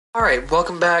Alright,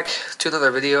 welcome back to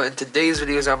another video. In today's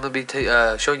videos, I'm going to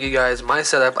be showing you guys my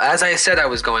setup as I said I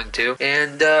was going to.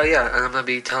 And yeah, and I'm going to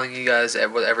be telling you guys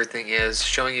what everything is,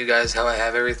 showing you guys how I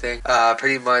have everything.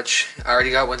 Pretty much, I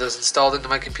already got Windows installed into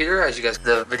my computer, as you guys,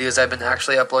 the videos I've been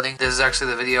actually uploading. This is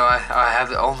actually the video I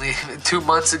have only 2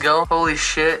 months ago. Holy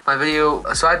shit, my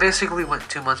video, so I basically went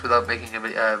 2 months without making a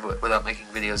making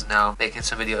videos. Now making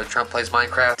some video of Trump Plays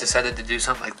Minecraft. Decided to do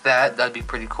something like that. That'd be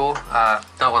pretty cool. Not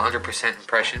 100%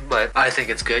 impression, but I think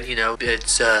it's good, you know.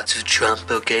 It's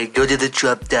Trump, okay? Go to the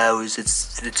Trump Towers.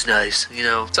 It's nice, you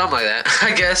know. Something like that,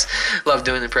 I guess. Love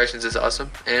doing impressions. It's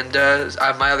awesome. And I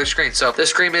have my other screen. So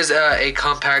this screen is a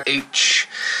compact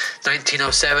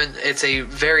H1907. It's a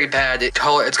very bad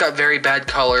color. It's got very bad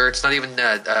color. It's not even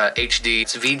HD.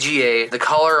 It's VGA. The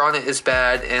color on it is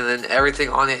bad, and then everything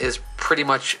on it is pretty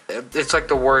much, it's like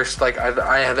the worst like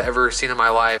I have ever seen in my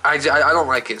life. I don't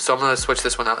like it, so I'm gonna switch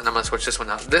this one out, and I'm gonna switch this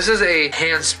one out. This is a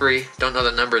hands-free. Don't know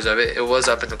the numbers of it. It was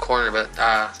up in the corner, but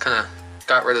kind of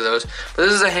got rid of those. But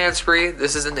this is a hands-free.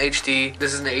 This is an HD.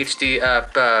 This is an HD.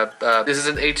 This is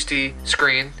an HD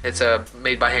screen. It's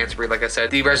made by hands-free, like I said.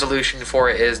 The resolution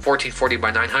for it is 1440 by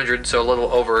 900, so a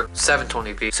little over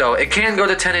 720p. So it can go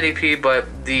to 1080p, but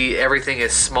everything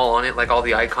is small on it, like all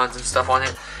the icons and stuff on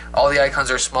it. All the icons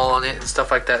are small on it and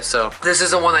stuff like that. So this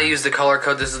is the one I use the color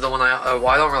code. This is the one well,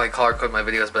 I don't really color code my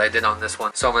videos, but I did on this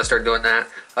one. So I'm gonna start doing that.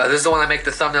 This is the one I make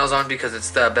the thumbnails on because it's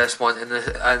the best one. And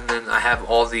then I have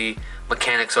all the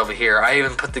mechanics over here. I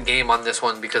even put the game on this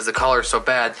one because the color is so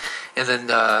bad. And then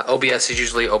OBS is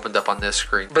usually opened up on this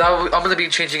screen. But I'm gonna be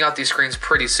changing out these screens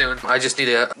pretty soon. I just need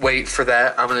to wait for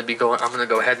that. I'm gonna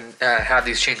go ahead and have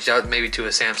these changed out, maybe to a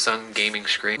Samsung gaming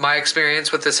screen. My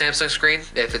experience with the Samsung screen,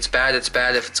 if it's bad, it's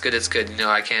bad. If it's good, it's good. You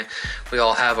know, we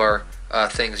all have our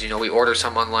things, you know, we order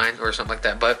some online or something like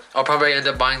that, but I'll probably end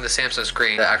up buying the Samsung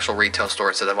screen, the actual retail store,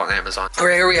 instead of on Amazon.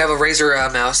 Right here we have a Razer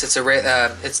mouse. It's the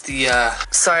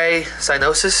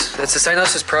Cynosis. It's the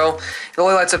Cynosis Pro. It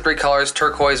only lights up 3 colors: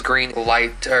 turquoise, green,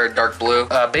 light or dark blue.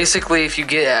 Basically, if you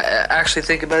actually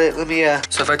think about it, let me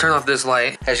so if I turn off this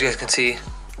light, as you guys can see,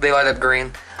 they light up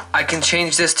green. I can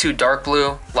change this to dark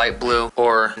blue, light blue,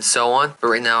 or so on, but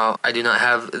right now I do not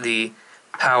have the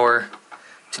power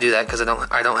to do that because I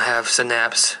don't have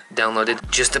Synapse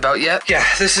downloaded just about yet. Yeah,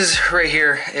 this is right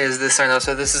here is the Cynosis.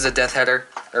 So this is a Death Adder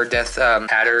or Death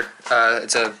Adder.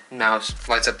 It's a mouse,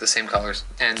 lights up the same colors,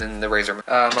 and then the Razer.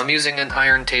 I'm using an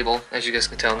iron table, as you guys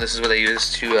can tell, and this is what I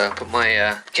use to put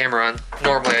my camera on.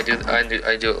 Normally I do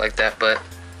it like that, but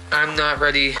I'm not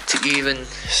ready to even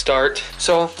start.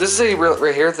 So this is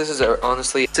right here. This is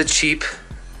honestly, it's a cheap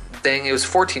thing. It was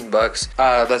 14 bucks.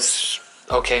 That's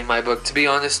okay in my book, to be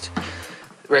honest.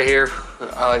 Right here,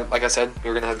 like I said,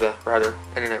 we're gonna have the router,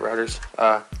 internet routers.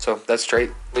 So that's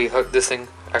straight. This thing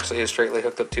actually is straightly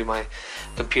hooked up to my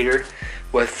computer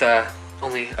with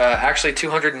only actually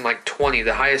 220.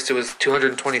 The highest it was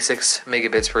 226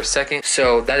 megabits per second.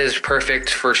 So that is perfect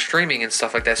for streaming and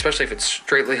stuff like that, especially if it's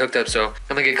straightly hooked up. So I'm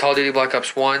gonna get Call of Duty Black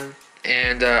Ops 1.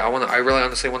 And I really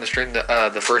honestly want to stream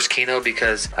the first Kino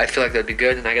because I feel like that'd be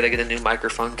good, and I gotta get a new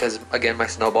microphone because again my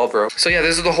Snowball broke. So yeah,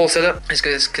 this is the whole setup. As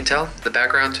you guys can tell, the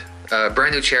background,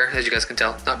 brand new chair, as you guys can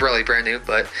tell, not really brand new,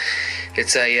 but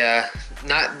it's a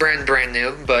not brand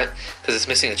new, but because it's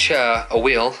missing a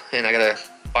wheel, and I gotta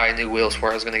buy new wheels for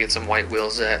it. I was gonna get some white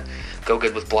wheels that go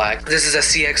good with black. This is a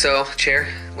CXO chair,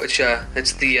 which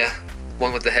it's the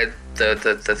one with the head.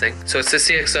 The thing. So it's the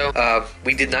CXO.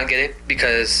 We did not get it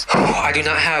because I do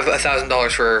not have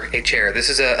 $1,000 for a chair. This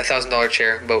is a $1,000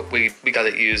 chair, but we got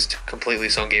it used completely.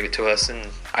 Someone gave it to us,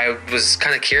 and I was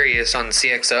kind of curious on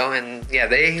CXO, and yeah,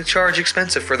 they charge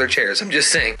expensive for their chairs. I'm just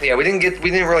saying. Yeah, we didn't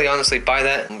really honestly buy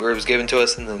that. It was given to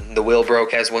us, and then the wheel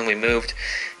broke as when we moved,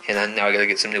 and then now I gotta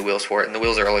get some new wheels for it. And the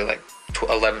wheels are only like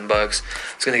 11 bucks. I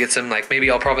was gonna get some, like, maybe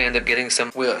I'll probably end up getting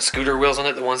some scooter wheels on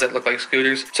it, the ones that look like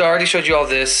scooters. So I already showed you all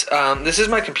this. This is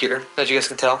my computer, as you guys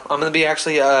can tell. I'm gonna be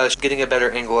actually getting a better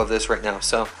angle of this right now.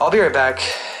 So I'll be right back,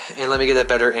 and let me get a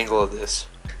better angle of this.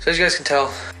 So as you guys can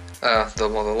tell, the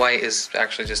light is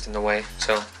actually just in the way,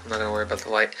 so I'm not gonna worry about the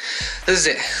light. This is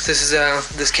it.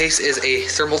 This case is a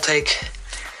Thermaltake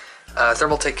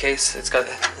case. It's got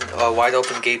a wide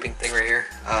open gaping thing right here.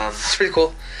 It's pretty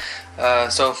cool.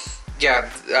 So yeah,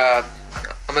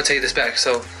 I'm gonna tell you the specs.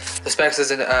 So the specs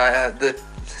is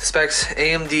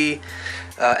AMD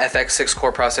FX6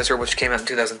 core processor, which came out in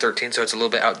 2013, so it's a little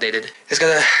bit outdated. It's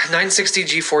got a 960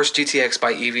 GeForce GTX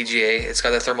by EVGA. It's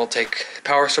got a Thermaltake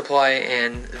power supply,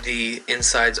 and the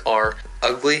insides are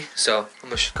ugly. So I'm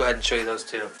gonna go ahead and show you those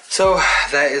too. So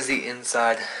that is the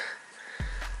inside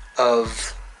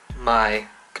of my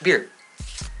computer.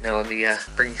 Now let me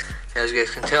bring, as you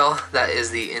guys can tell, that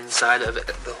is the inside of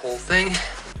the whole thing.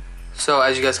 So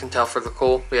as you guys can tell for the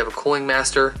cool, we have a cooling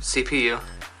master CPU.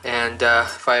 And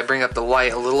if I bring up the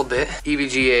light a little bit,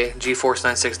 EVGA GeForce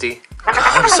 960.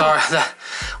 I'm sorry,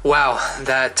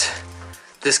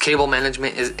 this cable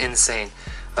management is insane.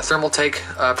 A Thermaltake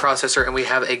processor, and we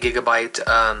have a gigabyte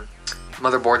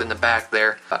motherboard in the back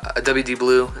there. A WD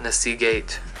Blue and a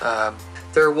Seagate.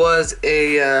 There was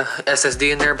a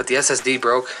SSD in there, but the SSD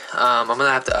broke. I'm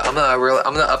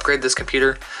gonna upgrade this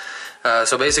computer.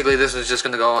 So basically, this is just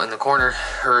gonna go in the corner,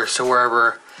 or so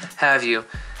wherever have you,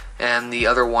 and the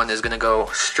other one is gonna go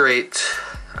straight.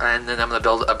 And then I'm gonna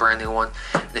build a brand new one.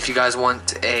 And if you guys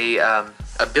want a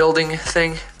building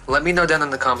thing, let me know down in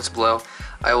the comments below.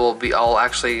 I'll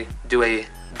actually do a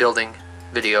building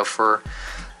video for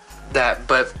that,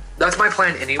 but that's my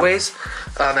plan anyways.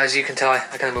 As you can tell, I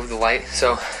kind of moved the light.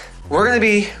 So we're gonna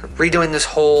be redoing this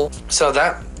whole, so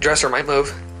that dresser might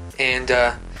move, and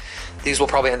these will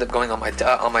probably end up going on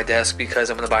my desk because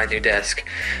I'm gonna buy a new desk.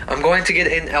 I'm going to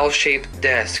get an L-shaped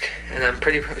desk, and I'm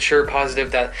pretty sure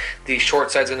positive that the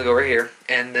short side's gonna go right here,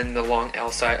 and then the long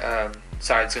L side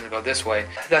side's gonna go this way.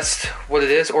 That's what it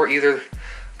is, or either,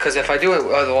 because if I do it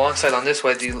the long side on this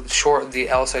way, the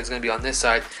L side's gonna be on this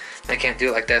side. I can't do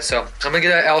it like that, so I'm gonna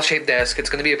get an L-shaped desk. It's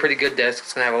gonna be a pretty good desk.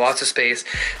 It's gonna have lots of space.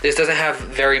 This doesn't have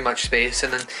very much space,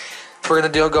 and then we're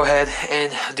gonna go ahead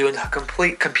and do a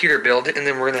complete computer build, and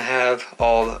then we're gonna have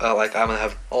all I'm gonna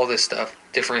have all this stuff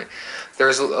different.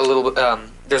 There's a little bit.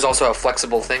 There's also a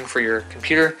flexible thing for your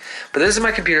computer, but this is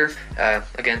my computer.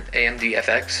 Again, AMD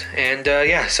FX, and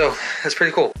yeah, so that's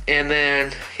pretty cool. And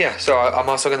then yeah, so I'm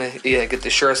also gonna get the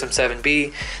Shure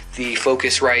SM7B, the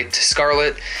Focusrite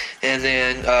Scarlett, and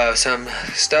then some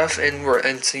stuff,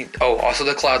 and see, oh, also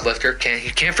the cloud lifter.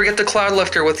 You can't forget the cloud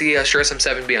lifter with the Shure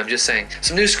SM7B. I'm just saying,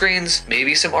 some new screens,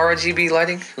 maybe some RGB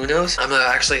lighting. Who knows? I'm gonna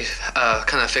actually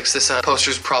kind of fix this up.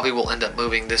 Posters probably will end up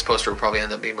moving. This poster will probably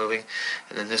end up moving,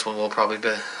 and then this one will probably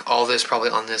be, all this probably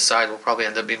on this side will probably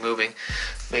end up moving,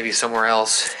 maybe somewhere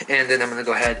else. And then I'm gonna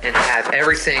go ahead and have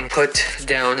everything put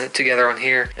down together on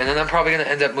here, and then I'm probably gonna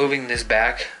end up moving this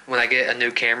back when I get a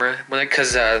new camera,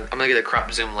 because I'm gonna get a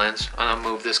crop zoom lens. I'm gonna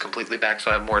move this completely back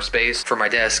so I have more space for my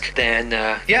desk. Then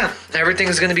yeah, everything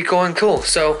is gonna be going cool.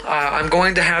 So I'm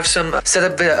going to have some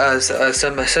setup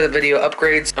video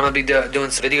upgrades. I'm gonna be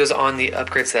doing some videos on the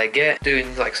upgrades that I get,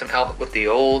 doing like some out with the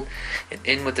old and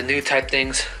in with the new type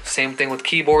things. Same thing with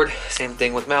keyboard, same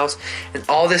thing with mouse, and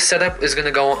all this setup is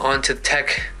gonna go on to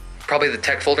tech, probably the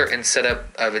tech folder, and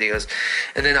setup videos.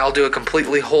 And then I'll do a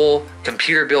completely whole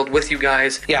computer build with you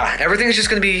guys. Yeah, everything is just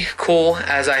gonna be cool,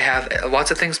 as I have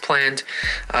lots of things planned.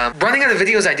 Running out of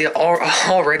videos I did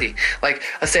already. Like,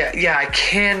 I say, yeah, I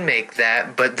can make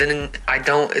that, but then I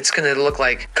don't, it's gonna look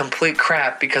like complete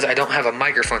crap because I don't have a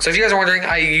microphone. So if you guys are wondering,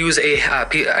 I use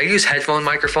headphone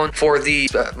microphone for the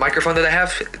microphone that I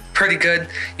have. Pretty good.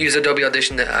 Use Adobe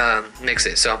Audition to mix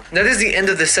it. So that is the end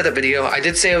of the setup video. I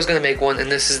did say I was gonna make one,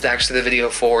 and this is actually the video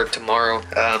for tomorrow.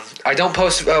 I don't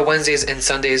post Wednesdays and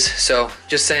Sundays, so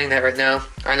just saying that right now.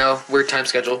 I know, weird time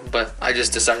schedule, but I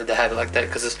just decided to have it like that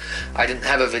because I didn't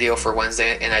have a video for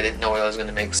Wednesday and I didn't know what I was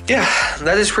gonna make. So yeah,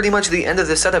 that is pretty much the end of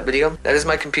the setup video. That is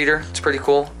my computer. It's pretty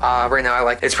cool. Right now I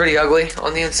like it. It's pretty ugly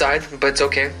on the inside, but it's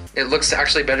okay. It looks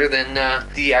actually better than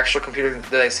the actual computer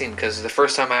that I've seen, because the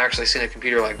first time I actually seen a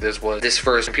computer like this was this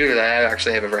first computer that I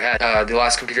actually have ever had. The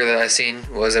last computer that I've seen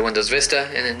was a Windows Vista,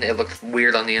 and then it looked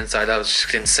weird on the inside. That was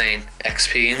just insane.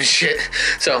 XP and shit.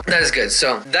 So that is good.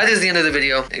 So that is the end of the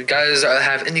video. If you guys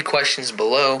have any questions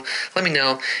below, let me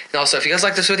know. And also, if you guys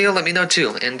like this video, let me know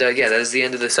too. And yeah, that is the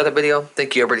end of the setup video.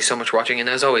 Thank you everybody so much for watching, and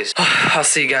as always, I'll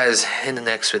see you guys in the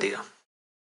next video.